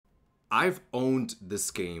I've owned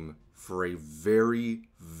this game for a very,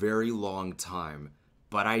 very long time,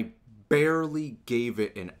 but I barely gave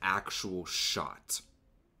it an actual shot.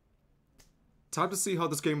 Time to see how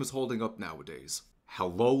this game is holding up nowadays.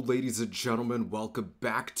 Hello, ladies and gentlemen, welcome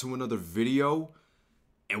back to another video.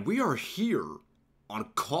 And we are here on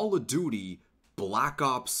Call of Duty Black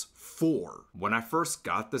Ops 4. When I first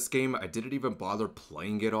got this game, I didn't even bother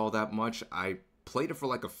playing it all that much. I played it for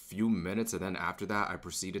like a few minutes, and then after that, I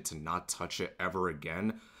proceeded to not touch it ever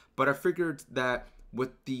again. But I figured that with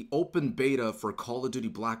the open beta for Call of Duty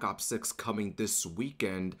Black Ops 6 coming this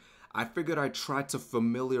weekend, I figured I'd try to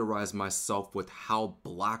familiarize myself with how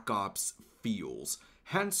Black Ops feels.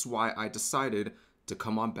 Hence why I decided to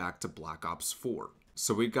come on back to Black Ops 4.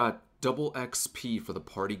 So we got double XP for the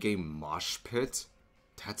party game Mosh Pit.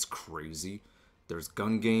 That's crazy. There's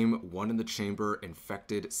Gun Game, One in the Chamber,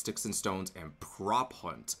 Infected, Sticks and Stones, and Prop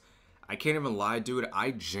Hunt. I can't even lie, dude.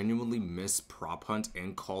 I genuinely miss Prop Hunt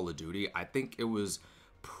in Call of Duty. I think it was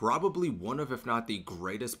probably one of, if not the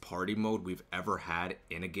greatest party mode we've ever had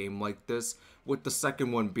in a game like this, with the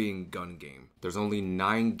second one being Gun Game. There's only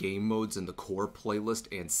 9 game modes in the core playlist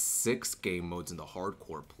and 6 game modes in the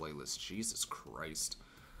hardcore playlist. Jesus Christ.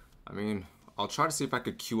 I mean, I'll try to see if I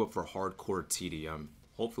could queue up for hardcore TDM.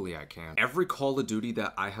 Hopefully I can. Every Call of Duty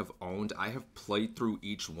that I have owned, I have played through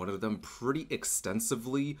each one of them pretty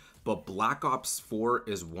extensively, but Black Ops 4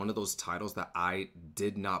 is one of those titles that I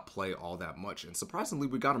did not play all that much, and surprisingly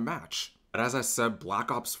we got a match. But as I said,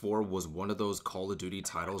 Black Ops 4 was one of those Call of Duty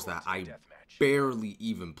titles that I barely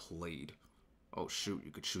even played. Oh shoot,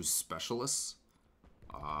 you could choose specialists?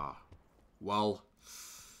 Well,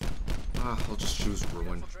 I'll just choose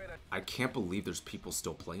Ruin. I can't believe there's people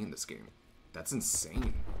still playing this game. That's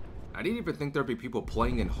insane. I didn't even think there'd be people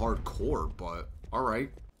playing in hardcore, but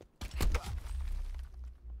alright.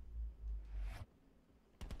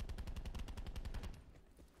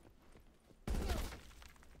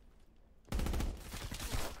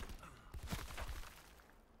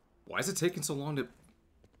 Why is it taking so long to...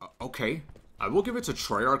 okay. I will give it to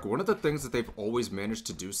Treyarch. One of the things that they've always managed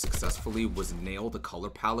to do successfully was nail the color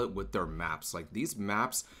palette with their maps. Like, these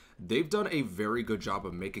maps, they've done a very good job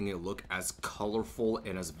of making it look as colorful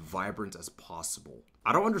and as vibrant as possible.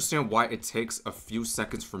 I don't understand why it takes a few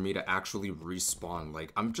seconds for me to actually respawn.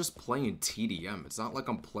 Like, I'm just playing TDM. It's not like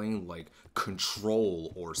I'm playing, like,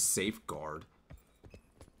 Control or Safeguard.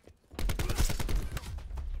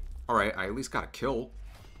 Alright, I at least got a kill.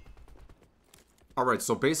 Alright,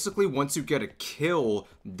 so basically once you get a kill,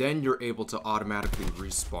 then you're able to automatically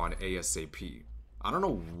respawn ASAP. I don't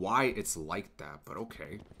know why it's like that, but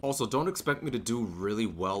okay. Also, don't expect me to do really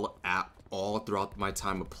well at all throughout my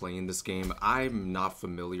time of playing this game. I'm not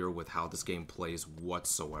familiar with how this game plays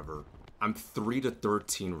whatsoever. I'm 3 to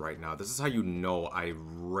 13 right now. This is how you know I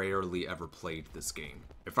rarely ever played this game.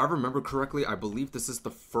 If I remember correctly, I believe this is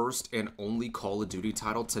the first and only Call of Duty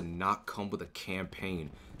title to not come with a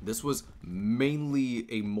campaign. This was mainly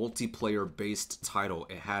a multiplayer-based title.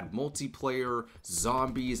 It had multiplayer,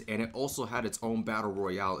 zombies, and it also had its own battle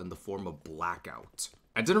royale in the form of Blackout.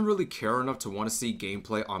 I didn't really care enough to want to see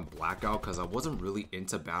gameplay on Blackout because I wasn't really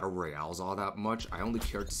into battle royales all that much. I only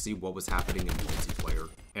cared to see what was happening in multiplayer.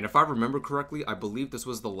 And if I remember correctly, I believe this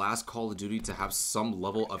was the last Call of Duty to have some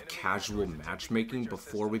level of casual matchmaking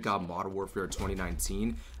before we got Modern Warfare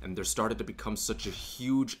 2019, and there started to become such a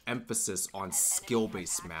huge emphasis on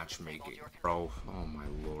skill-based matchmaking. Bro, oh my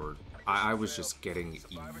lord. I was just getting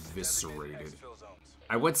eviscerated.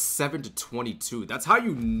 I went 7 to 22. That's how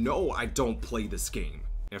you know I don't play this game.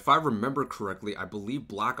 If I remember correctly, I believe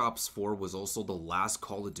Black Ops 4 was also the last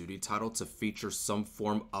Call of Duty title to feature some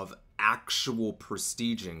form of actual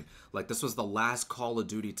prestiging. Like, this was the last Call of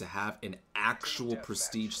Duty to have an actual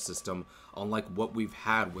prestige system, unlike what we've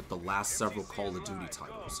had with the last several Call of Duty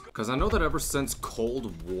titles. Because I know that ever since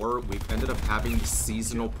Cold War, we've ended up having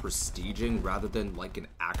seasonal prestiging rather than like an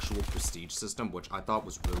actual prestige system, which I thought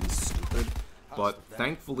was really stupid. But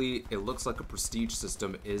thankfully, it looks like a prestige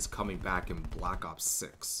system is coming back in Black Ops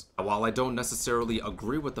 6. While I don't necessarily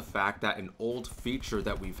agree with the fact that an old feature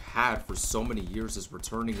that we've had for so many years is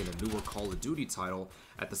returning in a newer Call of Duty title,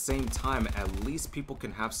 at the same time, at least people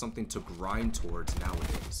can have something to grind towards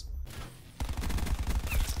nowadays.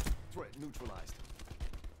 Threat neutralized.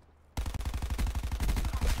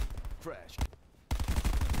 Fresh.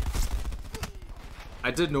 I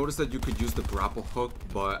did notice that you could use the grapple hook,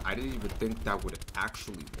 but I didn't even think that would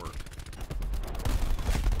actually work.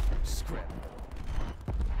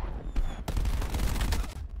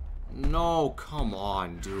 no, come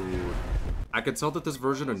on, dude. I could tell that this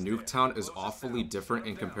version of Nuketown is awfully different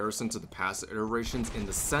in comparison to the past iterations in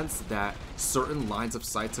the sense that certain lines of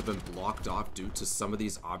sights have been blocked off due to some of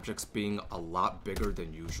these objects being a lot bigger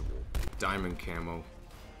than usual. Diamond camo.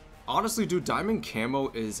 Honestly, dude, diamond camo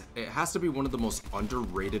it has to be one of the most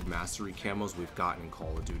underrated mastery camos we've gotten in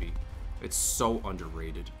Call of Duty. It's so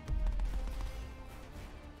underrated.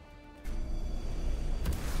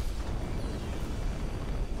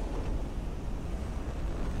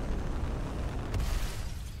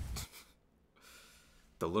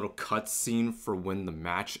 The little cutscene for when the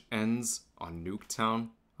match ends on Nuketown.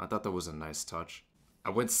 I thought that was a nice touch.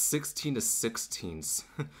 I went 16 to 16.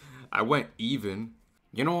 I went even.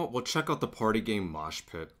 You know what? We'll check out the party game Mosh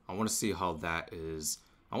Pit. I want to see how that is.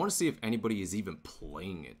 I want to see if anybody is even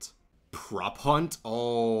playing it. Prop hunt?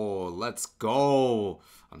 Oh, let's go.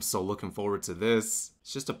 I'm so looking forward to this.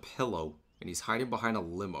 It's just a pillow, and he's hiding behind a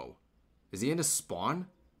limo. Is he in a spawn?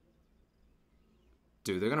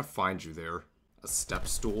 Dude, they're gonna find you there. A step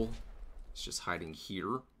stool. It's just hiding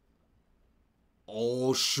here.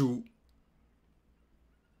 Oh, shoot.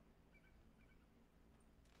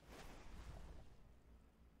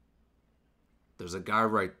 There's a guy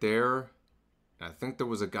right there. And I think there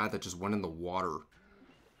was a guy that just went in the water.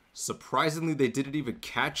 Surprisingly, they didn't even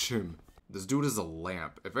catch him. This dude is a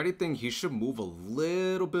lamp. If anything, he should move a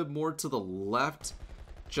little bit more to the left,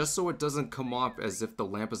 just so it doesn't come off as if the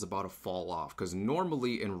lamp is about to fall off. Because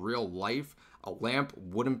normally in real life, a lamp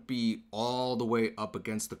wouldn't be all the way up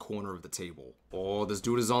against the corner of the table. Oh, this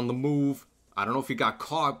dude is on the move. I don't know if he got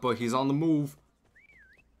caught, but he's on the move.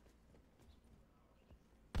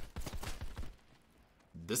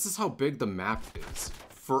 This is how big the map is.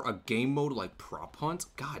 For a game mode like Prop Hunt,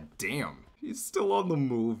 god damn. He's still on the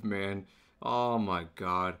move, man. Oh my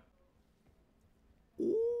god.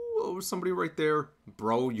 Ooh, somebody right there.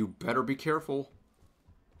 Bro, you better be careful.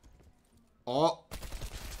 Oh.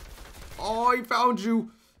 Oh, he found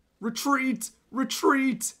you. Retreat.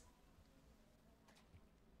 Retreat.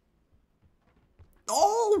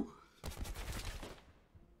 Oh.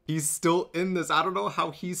 He's still in this. I don't know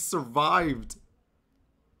how he survived.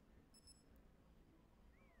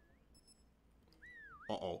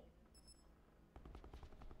 Uh-oh.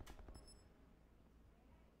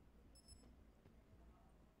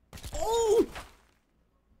 Oh!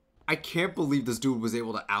 I can't believe this dude was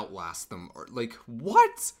able to outlast them. Or, like,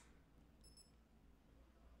 what?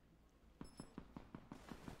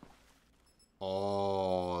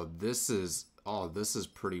 Oh, this is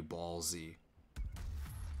pretty ballsy.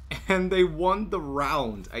 And they won the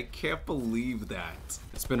round. I can't believe that.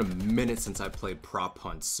 It's been a minute since I played Prop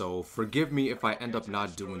Hunt, so forgive me if I end up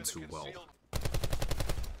not doing too well.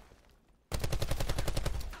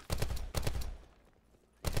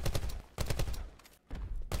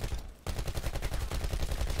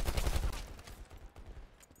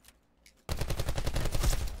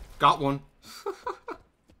 Got one.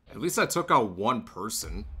 At least I took out one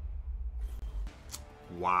person.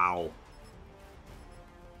 Wow.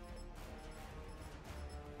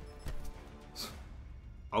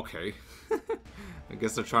 Okay. I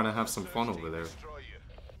guess they're trying to have some fun over there.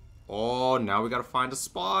 Oh, now we gotta find a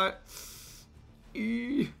spot.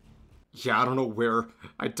 Yeah, I don't know where.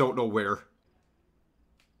 I don't know where.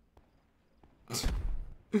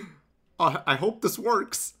 I hope this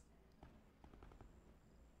works.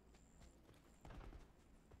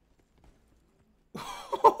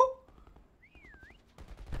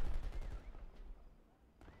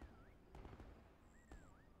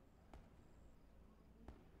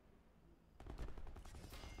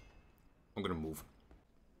 I'm gonna move.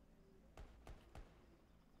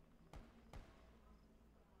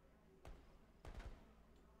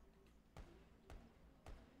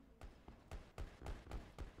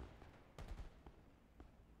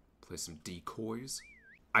 Play some decoys.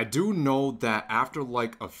 I do know that after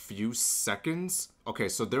like a few seconds, okay,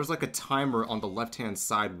 so there's like a timer on the left-hand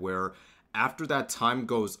side where after that time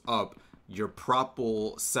goes up, your prop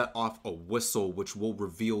will set off a whistle which will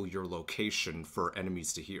reveal your location for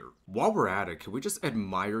enemies to hear. While we're at it, can we just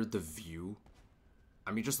admire the view?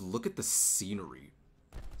 I mean, just look at the scenery.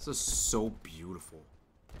 This is so beautiful.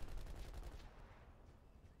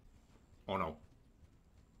 Oh no.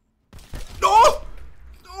 No!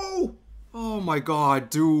 No! Oh my god,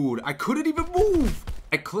 dude. I couldn't even move!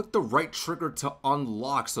 I clicked the right trigger to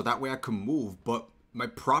unlock so that way I could move, but my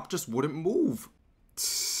prop just wouldn't move.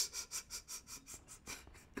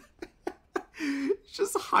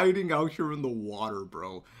 Just hiding out here in the water,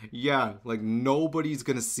 bro. Yeah, like nobody's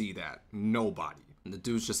gonna see that. Nobody. And the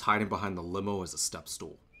dude's just hiding behind the limo as a step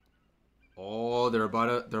stool. Oh, they're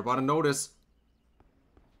about to notice.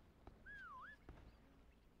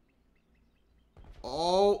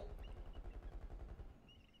 Oh.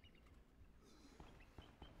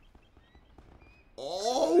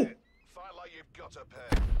 Oh. Fight like you've got a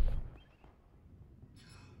pair.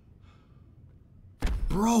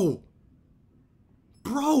 Bro.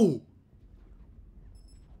 Bro.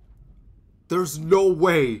 There's no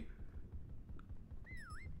way.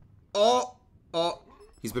 Oh. Oh.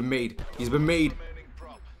 He's been made. He's been made.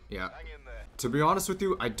 Yeah. Hang in there. To be honest with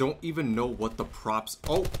you, I don't even know what the props...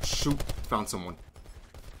 Oh, shoot. Found someone.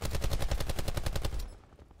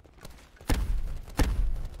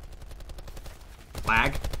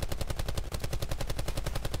 Lag.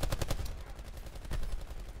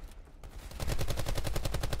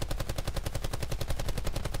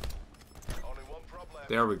 Only one problem.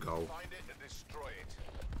 There we go. Find it and destroy it.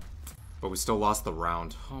 But we still lost the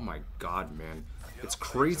round. Oh my god, man. It's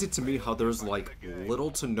crazy to me how there's like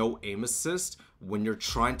little to no aim assist when you're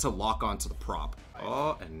trying to lock onto the prop.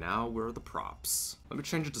 Oh, and now where are the props? Let me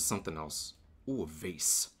change it to something else. Ooh, a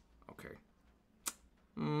vase. Okay.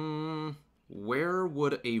 Where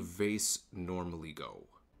would a vase normally go?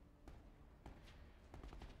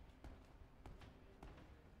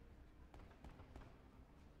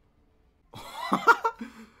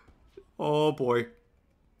 Oh boy.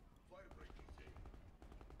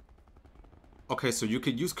 Okay, so you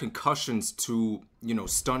could use concussions to, you know,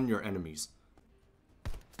 stun your enemies.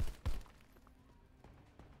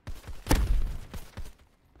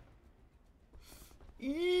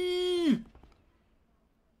 Eee!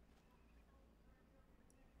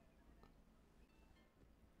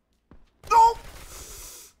 No!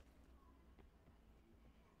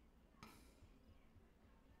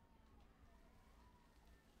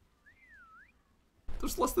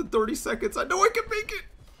 There's less than 30 seconds. I know I can make it.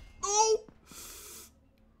 Oh!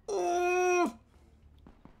 Oh!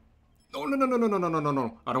 No, no, no, no, no, no, no, no, no,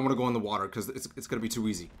 no. I don't want to go in the water because it's going to be too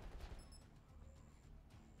easy.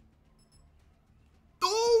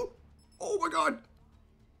 Oh! Oh my god.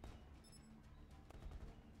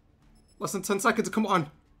 Less than 10 seconds. Come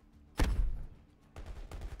on.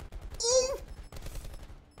 Oh!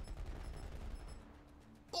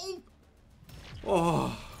 Oh!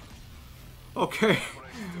 Oh. Okay.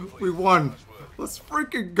 We won. Let's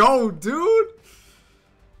freaking go, dude.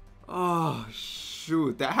 Oh,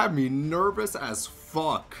 shoot. That had me nervous as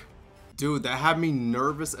fuck. Dude, that had me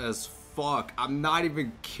nervous as fuck. I'm not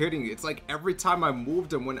even kidding. It's like every time I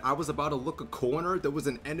moved and when I was about to look a corner, there was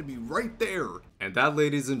an enemy right there. And that,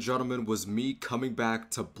 ladies and gentlemen, was me coming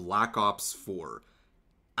back to Black Ops 4.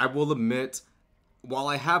 I will admit, while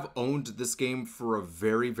I have owned this game for a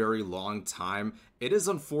very, very long time, it is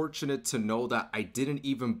unfortunate to know that I didn't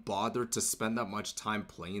even bother to spend that much time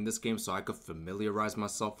playing this game so I could familiarize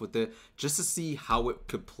myself with it, just to see how it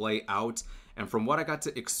could play out. And from what I got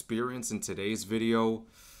to experience in today's video,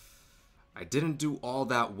 I didn't do all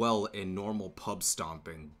that well in normal pub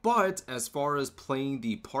stomping. But as far as playing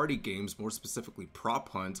the party games, more specifically Prop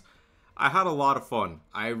Hunt, I had a lot of fun.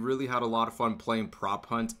 I really had a lot of fun playing Prop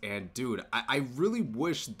Hunt, and dude, I really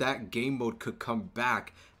wish that game mode could come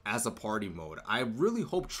back as a party mode. I really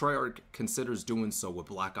hope Treyarch considers doing so with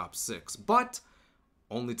Black Ops 6, but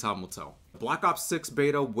only time will tell. Black Ops 6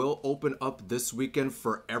 beta will open up this weekend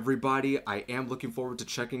for everybody. I am looking forward to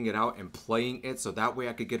checking it out and playing it, so that way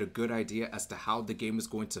I could get a good idea as to how the game is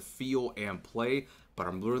going to feel and play. But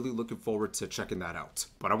I'm literally looking forward to checking that out.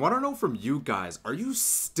 But I want to know from you guys, are you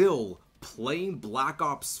still playing Black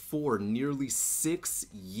Ops 4 nearly 6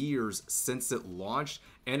 years since it launched?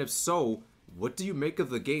 And if so, what do you make of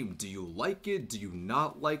the game? Do you like it? Do you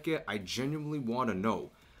not like it? I genuinely want to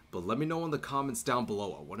know. But let me know in the comments down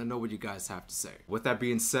below. I want to know what you guys have to say. With that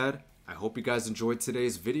being said, I hope you guys enjoyed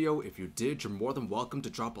today's video. If you did, you're more than welcome to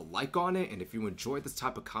drop a like on it. And if you enjoyed this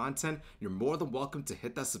type of content, you're more than welcome to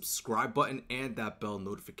hit that subscribe button and that bell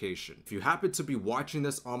notification. If you happen to be watching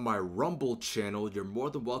this on my Rumble channel, you're more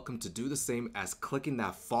than welcome to do the same, as clicking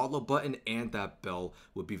that follow button and that bell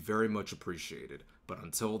would be very much appreciated. But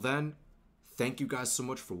until then, thank you guys so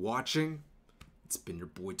much for watching. It's been your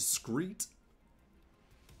boy Discreet,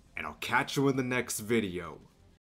 and I'll catch you in the next video.